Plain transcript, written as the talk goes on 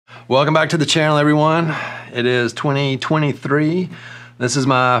Welcome back to the channel, everyone. It is 2023. This is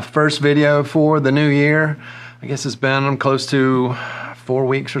my first video for the new year. I guess it's been close to 4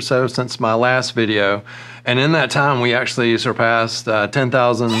 weeks or so since my last video. And in that time, we actually surpassed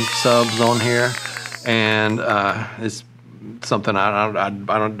 10,000 subs on here. And it's something I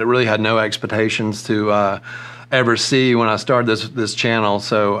really had no expectations to ever see when I started this channel.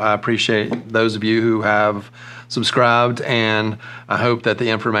 So I appreciate those of you who have subscribed, and I hope that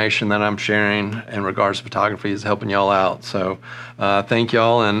the information that I'm sharing in regards to photography is helping y'all out. So thank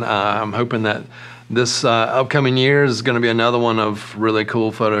y'all, and I'm hoping that this upcoming year is going to be another one of really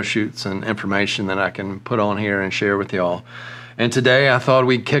cool photo shoots and information that I can put on here and share with y'all. And today I thought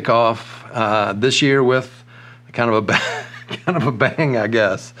we'd kick off this year with kind of a bang, I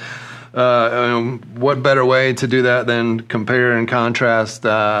guess. What better way to do that than compare and contrast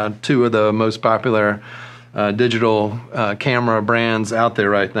two of the most popular digital camera brands out there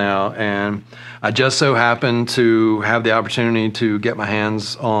right now. And I just so happened to have the opportunity to get my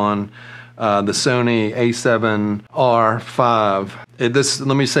hands on the Sony A7RV.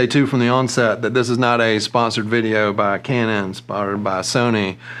 Let me say too from the onset that this is not a sponsored video by Canon or by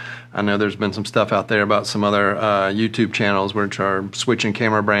Sony. I know there's been some stuff out there about some other YouTube channels which are switching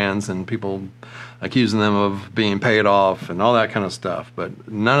camera brands and people accusing them of being paid off and all that kind of stuff. But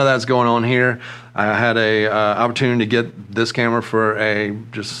none of that's going on here. I had a opportunity to get this camera for a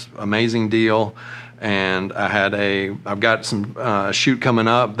just amazing deal, and I've got some shoot coming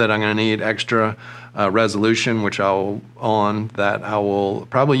up that I'm going to need extra resolution, which I will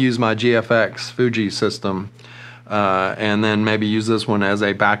probably use my GFX Fuji system. And then maybe use this one as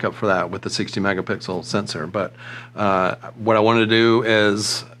a backup for that with the 60 megapixel sensor. But what I wanted to do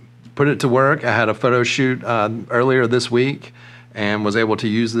is put it to work. I had a photo shoot earlier this week and was able to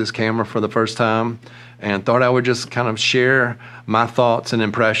use this camera for the first time, and thought I would just kind of share my thoughts and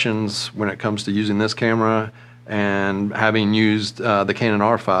impressions when it comes to using this camera, and having used the Canon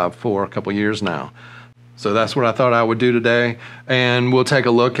R5 for a couple years now. So that's what I thought I would do today, and we'll take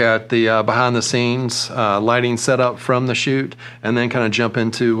a look at the behind the scenes lighting setup from the shoot, and then kind of jump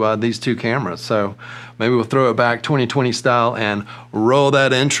into these two cameras. So maybe we'll throw it back 2020 style and roll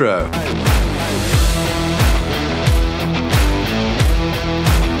that intro.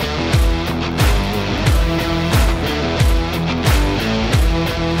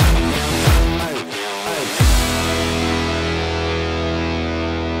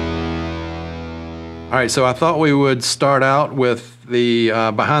 All right, so I thought we would start out with the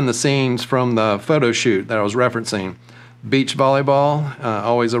behind the scenes from the photo shoot that I was referencing. Beach volleyball,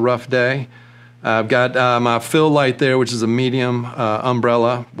 always a rough day. I've got my fill light there, which is a medium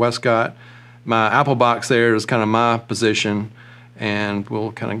umbrella, Westcott. My Apple box there is kind of my position, and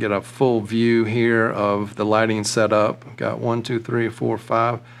we'll kind of get a full view here of the lighting setup. Got 1, 2, 3, 4,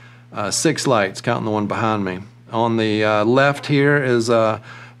 5, 6 lights, counting the one behind me. On the left here is a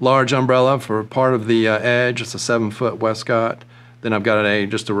large umbrella for part of the edge. It's a 7-foot Westcott. Then I've got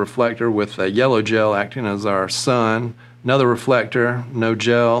just a reflector with a yellow gel acting as our sun. Another reflector, no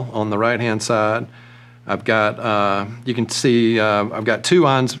gel on the right-hand side. I've got, you can see, I've got 2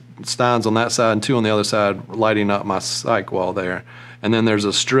 Einsteins on that side and 2 on the other side lighting up my cyc wall there. And then there's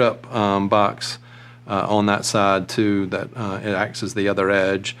a strip box on that side too that it acts as the other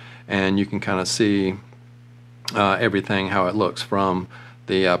edge. And you can kind of see everything, how it looks from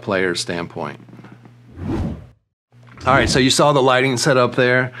the player's standpoint. All right, so you saw the lighting set up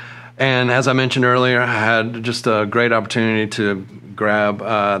there, and as I mentioned earlier, I had just a great opportunity to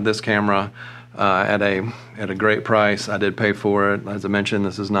grab this camera at a great price. I did pay for it. As I mentioned,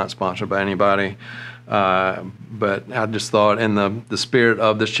 this is not sponsored by anybody, but I just thought in the spirit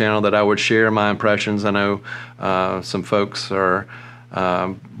of this channel that I would share my impressions. I know some folks are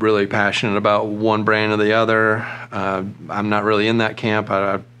really passionate about one brand or the other. I'm not really in that camp.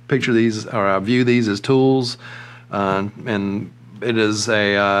 I picture these, or I view these as tools, and it is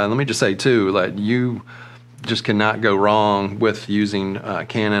let me just say too, like, you just cannot go wrong with using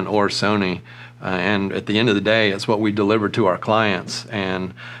Canon or Sony. And at the end of the day, it's what we deliver to our clients.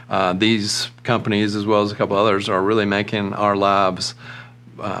 And these companies, as well as a couple others, are really making our lives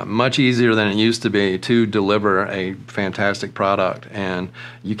much easier than it used to be to deliver a fantastic product. And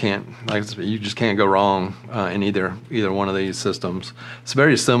you can't, like I said, you just can't go wrong in either one of these systems. It's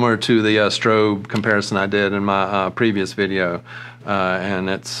very similar to the strobe comparison I did in my previous video, and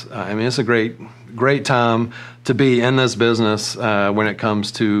I mean, it's a great time to be in this business when it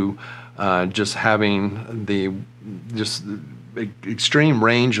comes to just having the extreme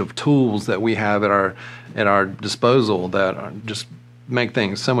range of tools that we have at our disposal that are just make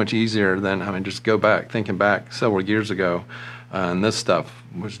things so much easier than, I mean, just thinking back several years ago. and this stuff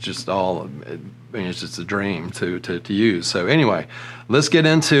was just all, I mean, it's just a dream to use. So anyway, let's get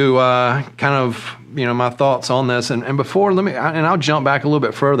into kind of, you know, my thoughts on this. And before, and I'll jump back a little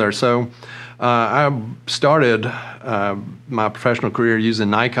bit further. So I started my professional career using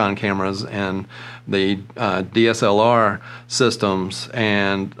Nikon cameras and the DSLR systems,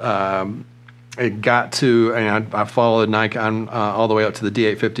 and it got to, and I followed Nikon all the way up to the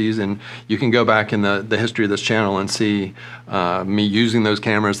D850s, and you can go back in the history of this channel and see me using those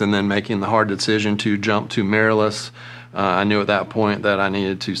cameras and then making the hard decision to jump to mirrorless. I knew at that point that I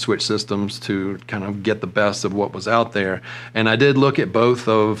needed to switch systems to kind of get the best of what was out there, and I did look at both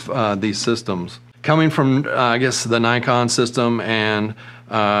of these systems. Coming from, I guess, the Nikon system and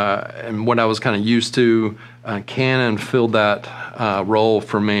what I was kind of used to, Canon filled that role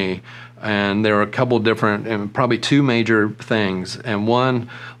for me. And there were a couple different, and probably two major things. And one,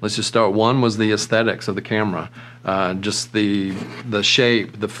 let's just start. One was the aesthetics of the camera, just the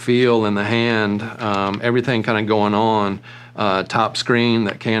shape, the feel in the hand, everything kind of going on. Top screen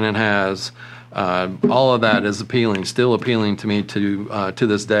that Canon has, all of that is appealing, still appealing to me to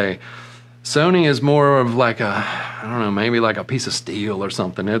this day. Sony is more of like a, I don't know, maybe like a piece of steel or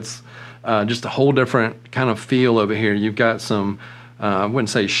something. It's just a whole different kind of feel over here. You've got some, I wouldn't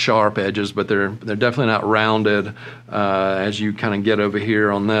say sharp edges, but they're definitely not rounded as you kind of get over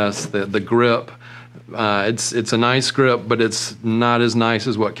here on this. The grip, it's a nice grip, but it's not as nice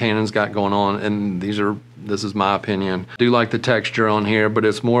as what Canon's got going on. And this is my opinion. I do like the texture on here, but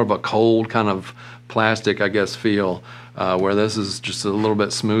it's more of a cold kind of plastic, I guess, feel. Where this is just a little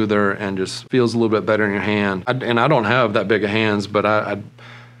bit smoother and just feels a little bit better in your hand. And I don't have that big of hands, but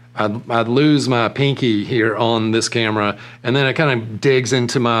I'd lose my pinky here on this camera, and then it kind of digs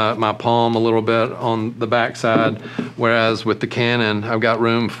into my palm a little bit on the back side, whereas with the Canon, I've got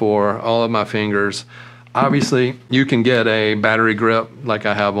room for all of my fingers. Obviously, you can get a battery grip like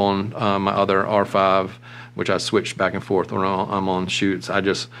I have on my other R5, which I switched back and forth when I'm on shoots. I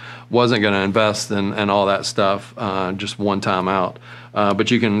just wasn't going to invest in all that stuff just one time out.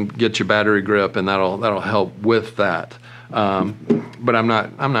 But you can get your battery grip, and that'll help with that. But I'm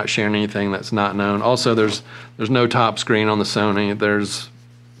not sharing anything that's not known. Also, there's no top screen on the Sony.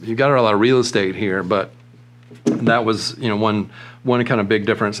 You've got a lot of real estate here, but that was, you know, one kind of big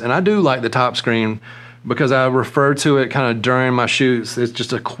difference. And I do like the top screen because I refer to it kind of during my shoots. It's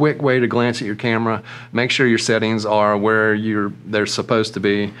just a quick way to glance at your camera, make sure your settings are where they're supposed to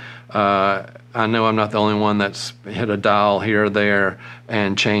be. I know I'm not the only one that's hit a dial here or there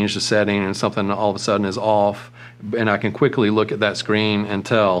and changed the setting, and something all of a sudden is off, and I can quickly look at that screen and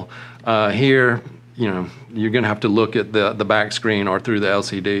tell. Here, you know, you're going to have to look at the back screen or through the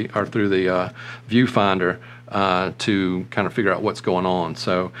LCD or through the viewfinder to kind of figure out what's going on.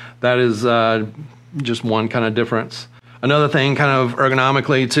 So that is just one kind of difference. Another thing, kind of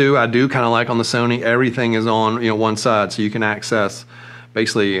ergonomically too, I do kind of like on the Sony, everything is on, you know, one side, so you can access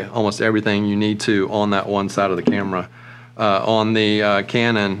basically almost everything you need to on that one side of the camera. On the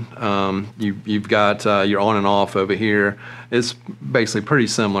Canon, you've got your on and off over here. It's basically pretty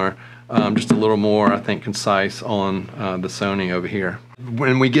similar, just a little more, I think, concise on the Sony over here.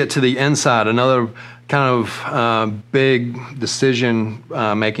 When we get to the inside, another kind of big decision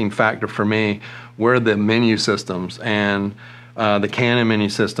making factor for me were the menu systems, and the Canon menu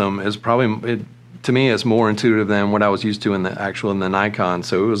system is probably, to me, it's more intuitive than what I was used to in the Nikon,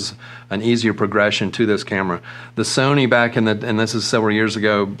 so it was an easier progression to this camera. The Sony back in and this is several years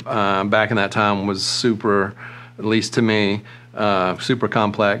ago, back in that time, was super, at least to me, super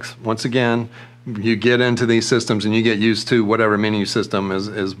complex. Once again, you get into these systems and you get used to whatever menu system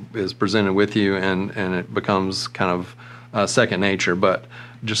is presented with you, and it becomes kind of second nature. But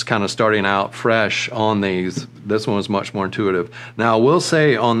just kind of starting out fresh on these, this one was much more intuitive. Now, I will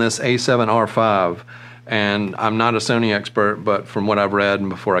say on this A7RV, and I'm not a Sony expert, but from what I've read and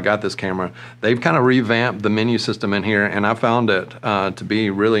before I got this camera, they've kind of revamped the menu system in here, and I found it to be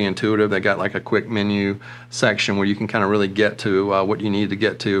really intuitive. They got like a quick menu section where you can kind of really get to what you need to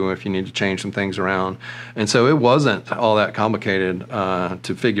get to if you need to change some things around. And so it wasn't all that complicated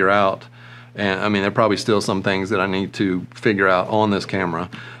to figure out. And I mean, there are probably still some things that I need to figure out on this camera,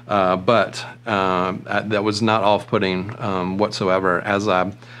 but that was not off-putting whatsoever,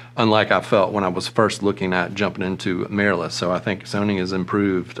 unlike I felt when I was first looking at jumping into mirrorless. So I think Sony has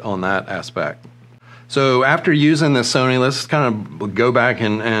improved on that aspect. So after using this Sony, let's kind of go back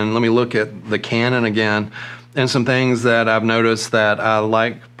and let me look at the Canon again, and some things that I've noticed that I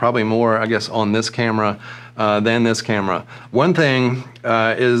like probably more, I guess, on this camera than this camera. One thing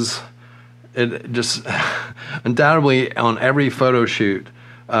is, it just undoubtedly on every photo shoot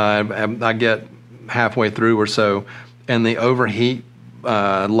I get halfway through or so, and the overheat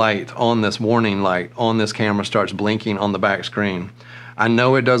light on this warning light on this camera starts blinking on the back screen. I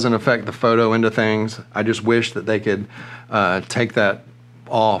know it doesn't affect the photo end of things. I just wish that they could take that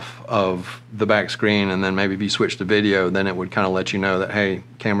off of the back screen, and then maybe if you switch to video, then it would kind of let you know that, hey,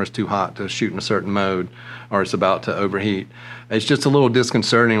 camera's too hot to shoot in a certain mode, or it's about to overheat. It's just a little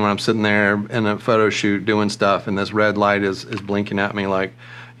disconcerting when I'm sitting there in a photo shoot doing stuff and this red light is blinking at me like,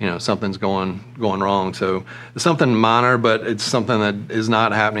 you know, something's going wrong. So it's something minor, but it's something that is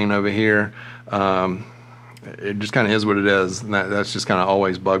not happening over here. It just kind of is what it is, and that's just kind of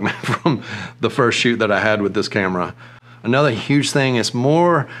always bugged me from the first shoot that I had with this camera. Another huge thing is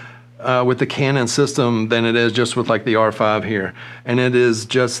more with the Canon system than it is just with like the R5 here, and it is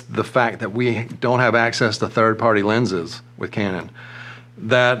just the fact that we don't have access to third-party lenses with Canon.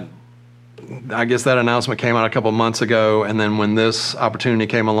 That, I guess that announcement came out a couple months ago, and then when this opportunity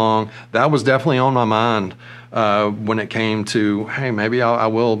came along, that was definitely on my mind when it came to, hey, maybe I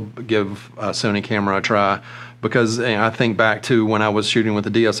will give a Sony camera a try, because I think back to when I was shooting with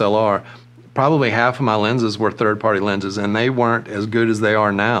the DSLR, probably half of my lenses were third-party lenses, and they weren't as good as they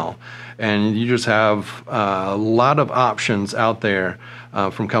are now. And you just have a lot of options out there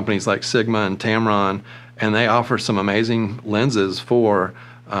from companies like Sigma and Tamron, and they offer some amazing lenses for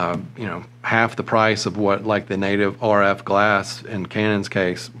you know, half the price of what like the native RF glass in Canon's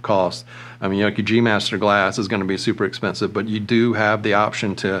case costs. I mean, like your G Master glass is going to be super expensive, but you do have the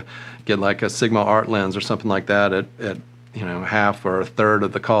option to get like a Sigma Art lens or something like that at you know, half or a third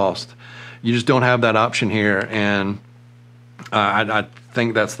of the cost. You just don't have that option here, and I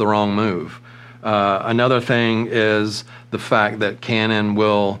think that's the wrong move. Another thing is the fact that Canon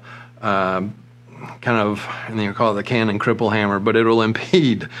will kind of, and you call it the Canon cripple hammer, but it'll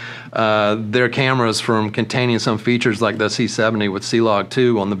impede their cameras from containing some features like the C70 with C-Log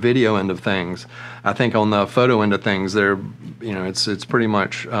 2 on the video end of things. I think on the photo end of things, they're, you know, it's pretty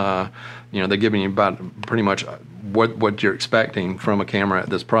much, you know, they're giving you about pretty much what you're expecting from a camera at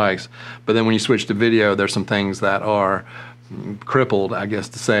this price. But then when you switch to video, there's some things that are crippled, I guess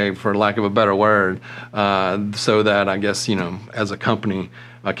to say, for lack of a better word, so that I guess, you know, as a company,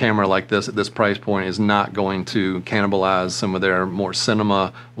 a camera like this at this price point is not going to cannibalize some of their more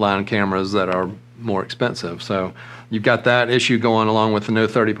cinema line cameras that are more expensive. So you've got that issue going along with the no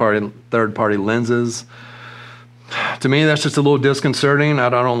third-party lenses. To me, that's just a little disconcerting. I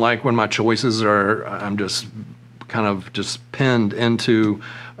don't like when my choices are, I'm just kind of just pinned into,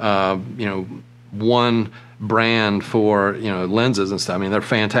 you know, one brand for, you know, lenses and stuff. I mean, they're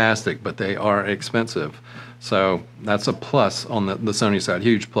fantastic, but they are expensive. So that's a plus on the Sony side,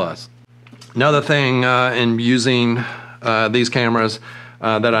 huge plus. Another thing in using these cameras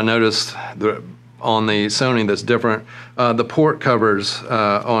that I noticed on the Sony that's different, the port covers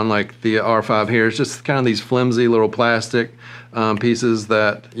on like the R5 here, it's just kind of these flimsy little plastic pieces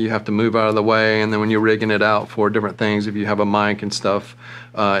that you have to move out of the way, and then when you're rigging it out for different things, if you have a mic and stuff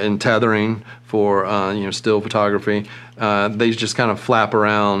in tethering for you know, still photography, these just kind of flap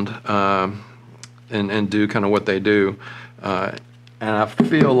around and do kind of what they do. And I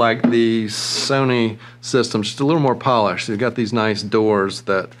feel like the Sony system's just a little more polished. They've got these nice doors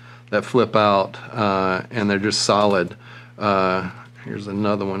that flip out, and they're just solid. Here's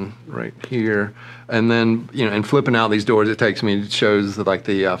another one right here. And then, you know, in flipping out these doors, it shows like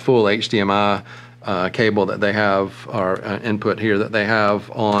the full HDMI cable that they have, or input here that they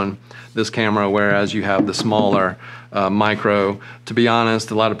have on this camera, whereas you have the smaller micro. To be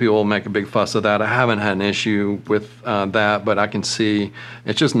honest, a lot of people make a big fuss of that. I haven't had an issue with that, but I can see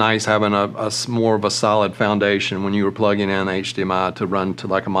it's just nice having a more of a solid foundation when you were plugging in HDMI to run to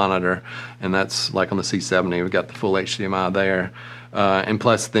like a monitor, and that's like on the C70, we've got the full HDMI there. And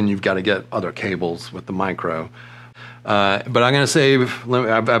plus then you've got to get other cables with the micro. But I'm going to save,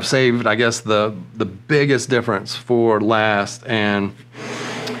 I've saved, I guess, the biggest difference for last, and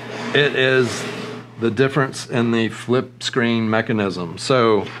it is the difference in the flip screen mechanism.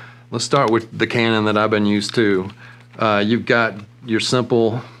 So let's start with the Canon that I've been used to. You've got your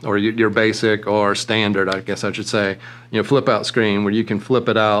simple, or your basic, or standard, I guess I should say, you know, flip out screen where you can flip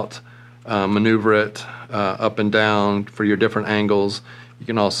it out, maneuver it up and down for your different angles. You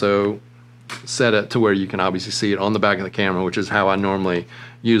can also set it to where you can obviously see it on the back of the camera, which is how I normally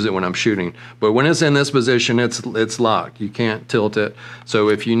use it when I'm shooting. But when it's in this position, it's locked. You can't tilt it. So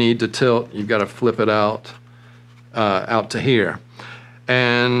if you need to tilt, you've got to flip it out to here.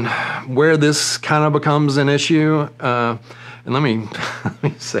 And where this kind of becomes an issue, and let me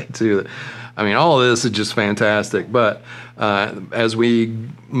say too that, I mean, all of this is just fantastic, but as we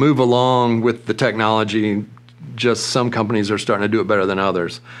move along with the technology, just some companies are starting to do it better than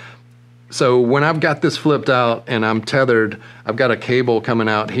others. So when I've got this flipped out and I'm tethered, I've got a cable coming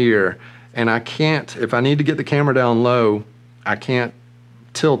out here, and I can't, if I need to get the camera down low, I can't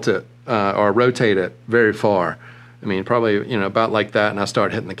tilt it or rotate it very far. I mean, probably, you know, about like that, and I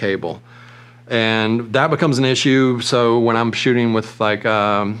start hitting the cable. And that becomes an issue. So when I'm shooting with like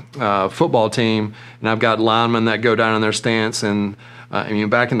a football team, and I've got linemen that go down in their stance, and I mean,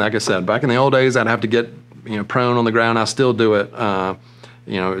 like I said, back in the old days, I'd have to get, you know, prone on the ground. I still do it,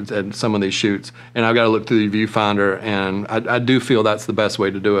 you know, at some of these shoots, and I've got to look through the viewfinder, and I do feel that's the best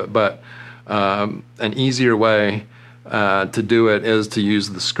way to do it. But an easier way to do it is to use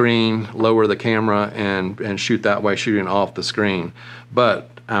the screen, lower the camera, and shoot that way, shooting off the screen. But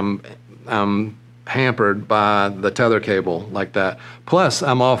I'm hampered by the tether cable like that. Plus,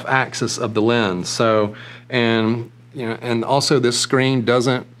 I'm off axis of the lens. So, and you know, and also this screen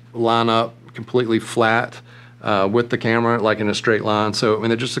doesn't line up completely flat with the camera, like in a straight line. So, I mean,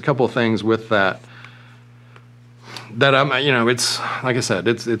 there's just a couple of things with that I'm, you know, it's like I said,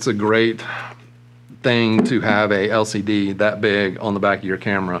 it's a great thing to have a LCD that big on the back of your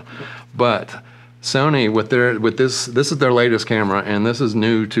camera. But Sony, with this is their latest camera, and this is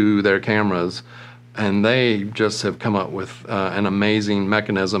new to their cameras, and they just have come up with an amazing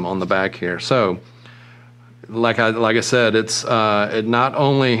mechanism on the back here. So, like I said, it's it not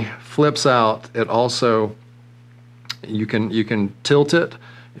only flips out, it also you can tilt it.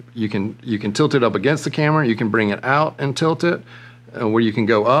 You can tilt it up against the camera. You can bring it out and tilt it, where you can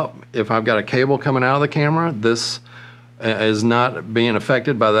go up. If I've got a cable coming out of the camera, this is not being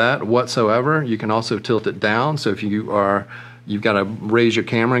affected by that whatsoever. You can also tilt it down. So if you've got to raise your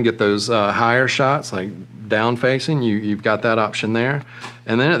camera and get those higher shots, like down facing, you've got that option there.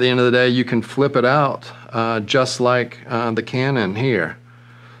 And then at the end of the day, you can flip it out just like the Canon here.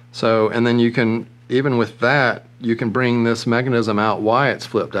 So, and then you can, even with that, you can bring this mechanism out while it's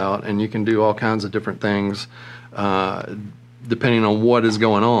flipped out, and you can do all kinds of different things depending on what is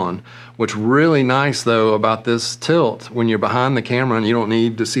going on. What's really nice though about this tilt, when you're behind the camera and you don't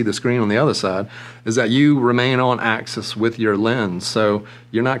need to see the screen on the other side, is that you remain on axis with your lens. So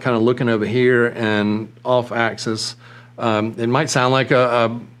you're not kind of looking over here and off axis. It might sound like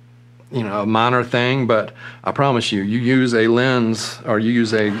a minor thing, but I promise you, you use a lens, or you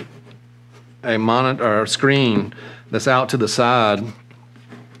use a monitor or a screen that's out to the side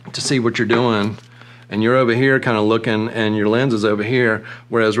to see what you're doing, and you're over here kind of looking, and your lens is over here,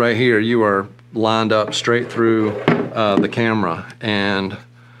 whereas right here you are lined up straight through the camera. And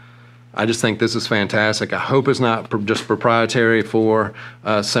I just think this is fantastic. I hope it's not just proprietary for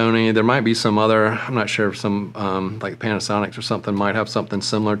Sony. There might be some other, I'm not sure if some like Panasonic or something might have something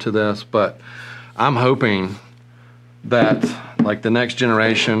similar to this, but I'm hoping that like the next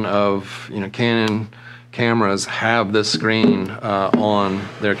generation of, you know, Canon cameras have this screen on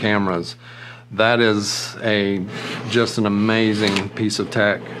their cameras. That is just an amazing piece of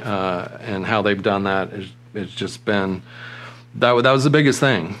tech, and how they've done that it's just been, that was the biggest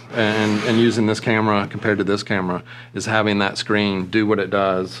thing. And using this camera compared to this camera is having that screen do what it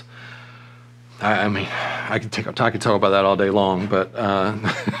does. I mean, I could talk about that all day long, but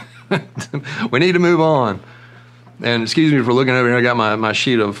we need to move on. And excuse me for looking over here, I got my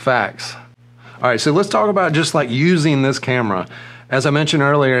sheet of facts. All right, so let's talk about just like using this camera. As I mentioned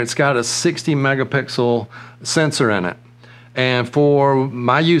earlier, it's got a 60 megapixel sensor in it. And for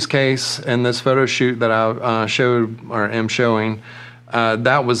my use case in this photo shoot that I showed or am showing,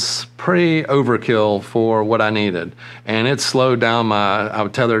 that was pretty overkill for what I needed. And it slowed down I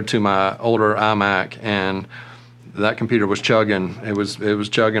was tethered to my older iMac, and that computer was chugging. It was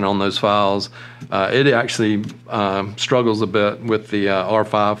chugging on those files. It actually struggles a bit with the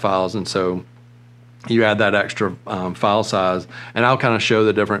R5 files, and so you add that extra file size, and I'll kind of show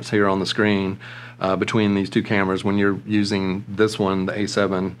the difference here on the screen between these two cameras. When you're using this one, the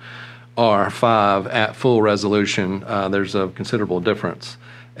A7RV at full resolution, there's a considerable difference.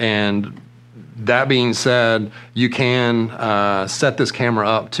 And that being said, you can set this camera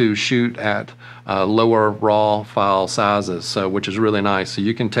up to shoot at lower raw file sizes, so which is really nice. So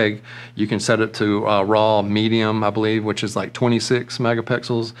you can set it to raw medium, I believe, which is like 26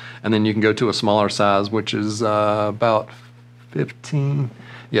 megapixels, and then you can go to a smaller size, which is about 15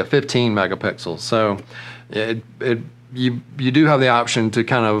 megapixels. So you do have the option to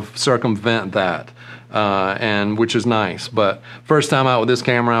kind of circumvent that, and which is nice. But first time out with this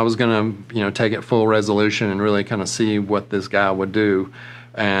camera, I was gonna take it full resolution and really kind of see what this guy would do.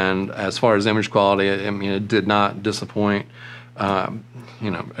 And as far as image quality, it did not disappoint. I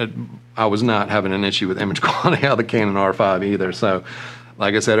was not having an issue with image quality out of the Canon R5 either. So,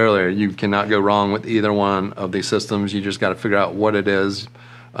 like I said earlier, you cannot go wrong with either one of these systems. You just got to figure out what it is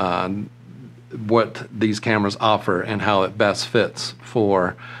what these cameras offer and how it best fits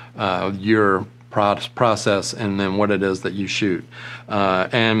for your process and then what it is that you shoot.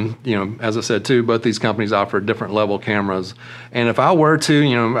 And you know, as I said too, both these companies offer different level cameras. And if I were to,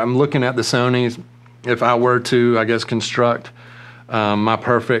 you know, I'm looking at the Sonys, if I were to, I guess, construct my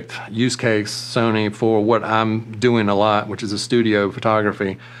perfect use case Sony for what I'm doing a lot, which is a studio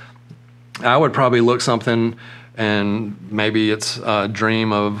photography, I would probably look something, and maybe it's a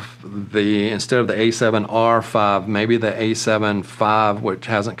dream of instead of the A7RV, maybe the A7V, which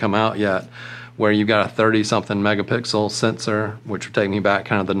hasn't come out yet, where you've got a 30-something megapixel sensor, which would take me back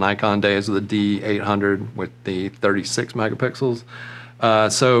kind of the Nikon days of the D800 with the 36 megapixels.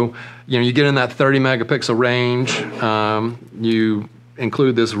 So, you know, you get in that 30 megapixel range, you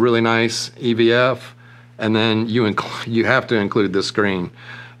include this really nice EVF, and then you have to include this screen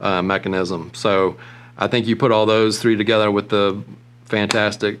mechanism. So I think you put all those three together with the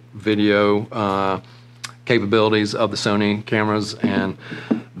fantastic video capabilities of the Sony cameras, and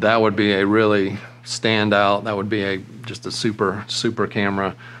that would be a really standout. That would be just a super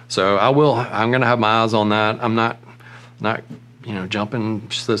camera. So I'm gonna have my eyes on that. I'm not you know, jumping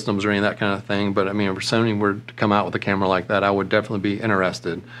systems or any of that kind of thing, but I mean, if Sony were to come out with a camera like that, I would definitely be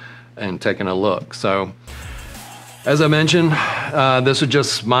interested in taking a look. So as I mentioned, this is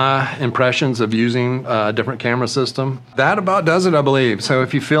just my impressions of using a different camera system. That about does it, I believe. So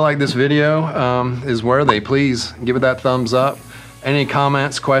if you feel like this video is worthy, please give it that thumbs up. Any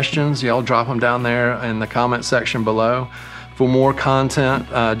comments, questions, y'all drop them down there in the comment section below. For more content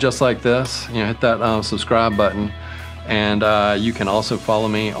just like this, you know, hit that subscribe button. And you can also follow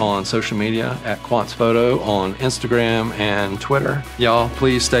me on social media at QuantsPhoto on Instagram and Twitter. Y'all,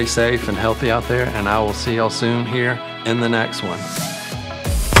 please stay safe and healthy out there, and I will see y'all soon here in the next one.